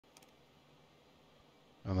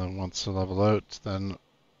And then once I level out, then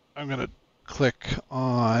I'm going to click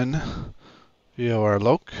on VOR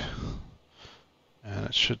loc, and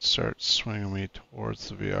it should start swinging me towards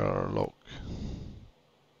the VOR loc.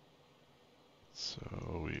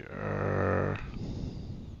 So we are,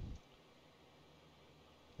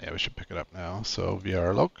 yeah, we should pick it up now. So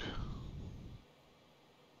VOR loc.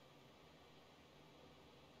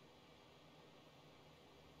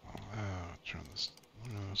 Turn this,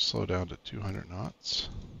 I'm going to slow down to 200 knots.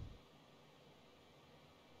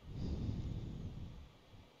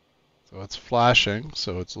 So it's flashing,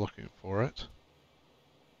 so it's looking for it.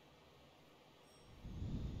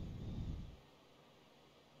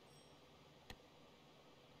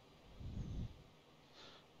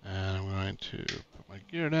 And I'm going to put my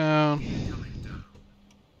gear down.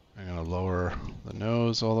 I'm going to lower the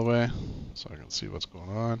nose all the way so I can see what's going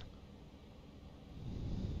on.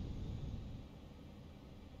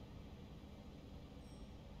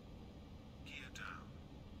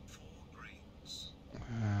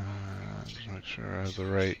 Just make sure I have the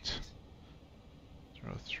right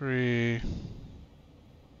 03 and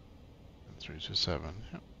 327.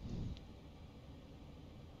 Yep.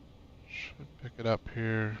 Should pick it up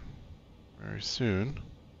here very soon.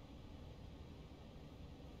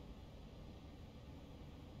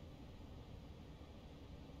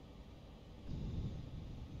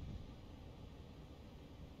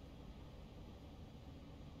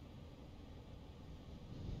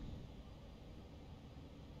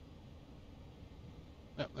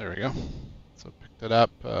 Yep, there we go. So it picked it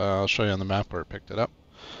up. I'll show you on the map where it picked it up.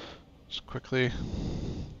 Just quickly.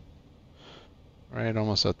 Right,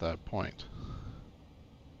 almost at that point.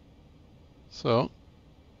 So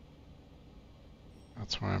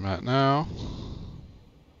that's where I'm at now.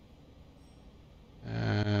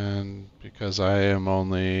 And because I am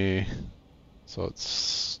only, so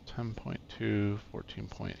it's 10.2,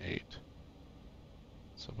 14.8.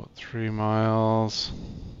 So about 3 miles.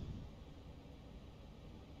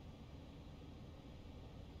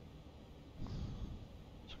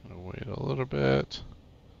 Just gonna wait a little bit.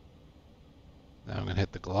 Now I'm gonna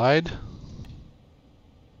hit the glide.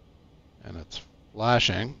 And it's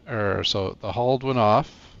flashing, so the hold went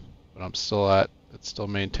off, but I'm still at, it's still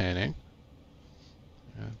maintaining.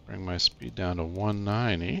 Bring my speed down to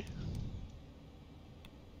 190.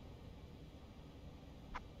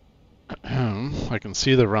 I can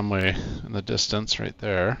see the runway in the distance right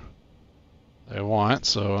there that I want,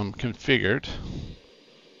 so I'm configured.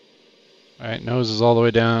 Alright, nose is all the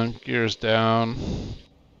way down, gears down.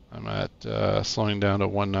 I'm at slowing down to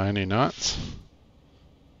 190 knots.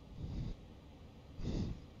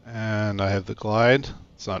 And I have the glide.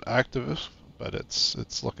 It's not active, but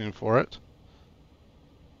it's looking for it.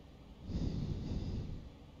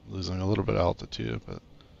 Losing a little bit of altitude, but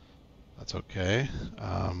that's okay.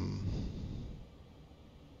 I'm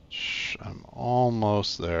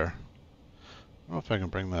almost there. I don't know if I can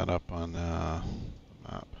bring that up on the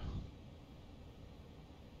map.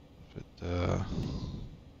 If it, so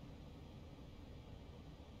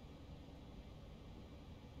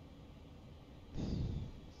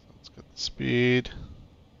let's get the speed.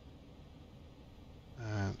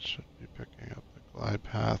 And it should be picking up the glide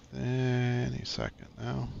path any second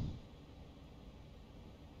now.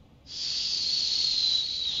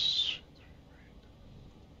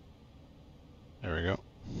 There we go.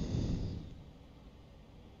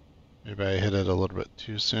 Maybe I hit it a little bit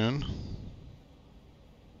too soon,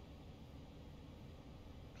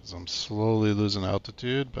 because I'm slowly losing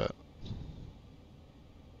altitude, but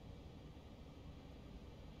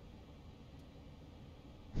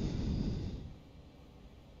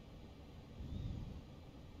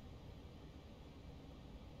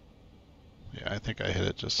yeah, I think I hit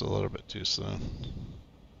it just a little bit too soon.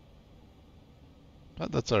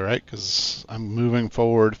 But that's alright, because I'm moving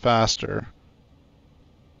forward faster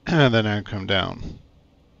and then I come down.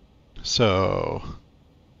 So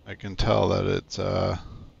I can tell that it's going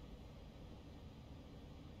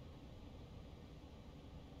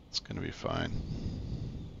to be fine.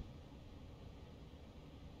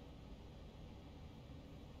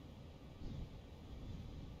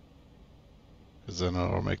 Because then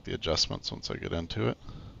it'll make the adjustments once I get into it.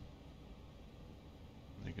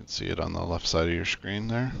 You can see it on the left side of your screen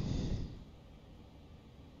there.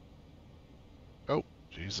 Oh,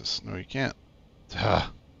 Jesus, no you can't.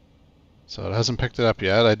 So it hasn't picked it up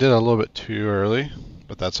yet. I did a little bit too early,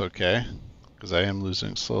 but that's okay, because I am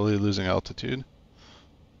slowly losing altitude.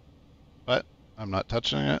 But I'm not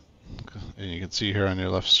touching it, and you can see here on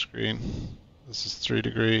your left screen, this is 3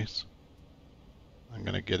 degrees. I'm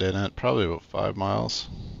going to get in at probably about 5 miles,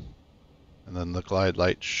 and then the glide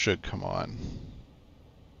light should come on.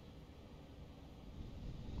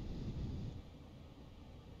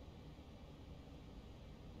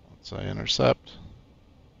 once I intercept.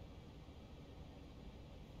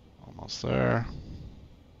 Almost there.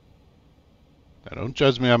 Now don't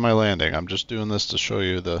judge me on my landing. I'm just doing this to show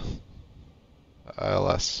you the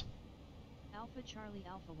ILS. Alpha Charlie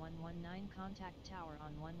Alpha 119 contact tower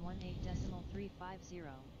on 118.350.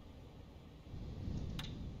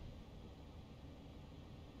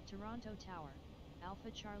 Toronto Tower,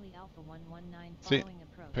 Alpha Charlie Alpha 119 following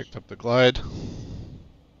approach. Picked up the glide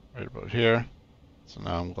right about here. So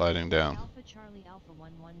now I'm gliding down. Alpha Charlie Alpha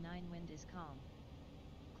 119 wind is calm.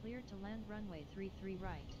 Clear to land runway 33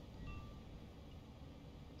 right.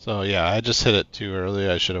 So yeah, I just hit it too early.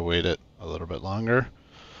 I should have waited a little bit longer.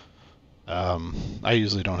 I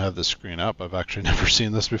usually don't have the screen up. I've actually never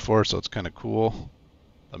seen this before, so it's kind of cool.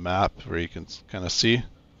 The map where you can kind of see.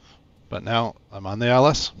 But now I'm on the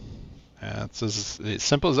ILS, and it's as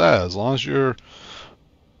simple as that. As long as you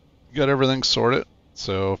got everything sorted.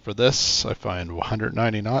 So for this, I find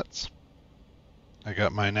 190 knots. I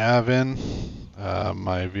got my nav in,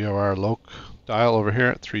 my VOR loc dial over here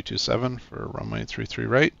at 327 for runway 33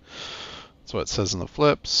 right. That's what it says in the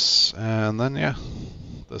flips, and then yeah,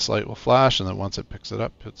 this light will flash, and then once it picks it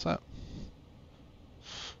up, it's that.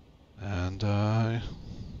 And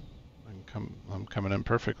I'm coming in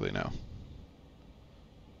perfectly now.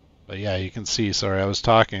 But yeah, you can see, sorry, I was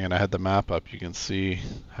talking and I had the map up. You can see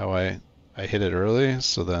how I hit it early,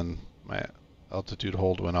 so then my altitude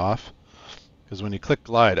hold went off. Because when you click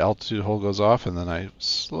glide, altitude hold goes off, and then I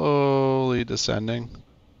slowly descending.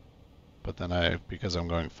 But then because I'm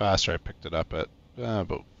going faster, I picked it up at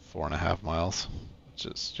about 4.5 miles, which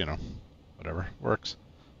is, you know, whatever, works.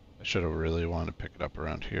 I should have really wanted to pick it up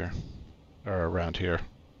around here, or around here.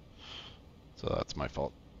 So that's my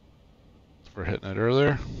fault for hitting it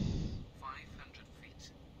earlier. 500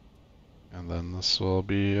 feet. And then this will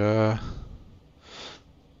be, oh,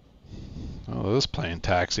 this plane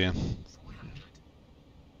taxiing. 400.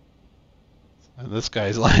 And this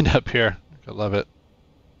guy's lined up here. I love it.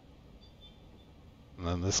 And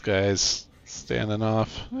then this guy's standing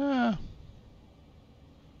off.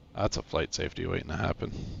 That's a flight safety waiting to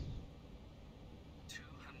happen.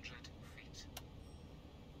 200 feet.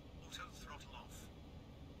 Auto throttle off.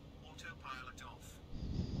 Autopilot off.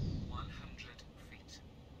 100 feet.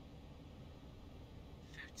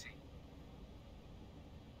 30.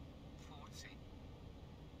 40.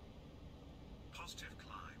 Positive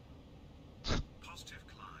climb. Positive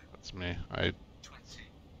climb. That's me. 20.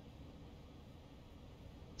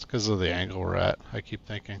 It's because of the angle we're at. I keep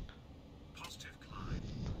thinking. Positive climb.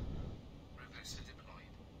 Reverser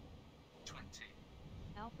deployed. 20.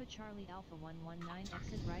 Alpha Charlie Alpha 119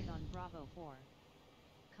 exit right on Bravo 4.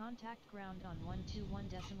 Contact ground on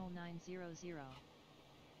 121.900.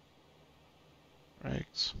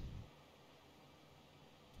 Brakes.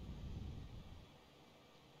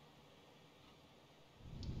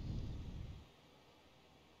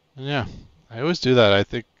 And yeah, I always do that. I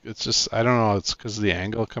think it's just, I don't know, it's because of the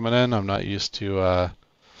angle coming in. I'm not used to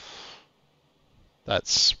that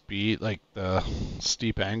speed, like the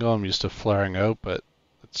steep angle. I'm used to flaring out, but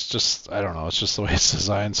it's just, I don't know, it's just the way it's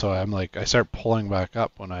designed. So I'm like, I start pulling back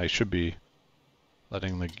up when I should be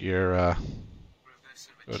letting the gear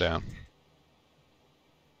go down.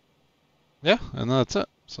 Yeah, and that's it.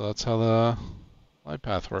 So that's how the glide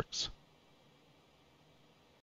path works.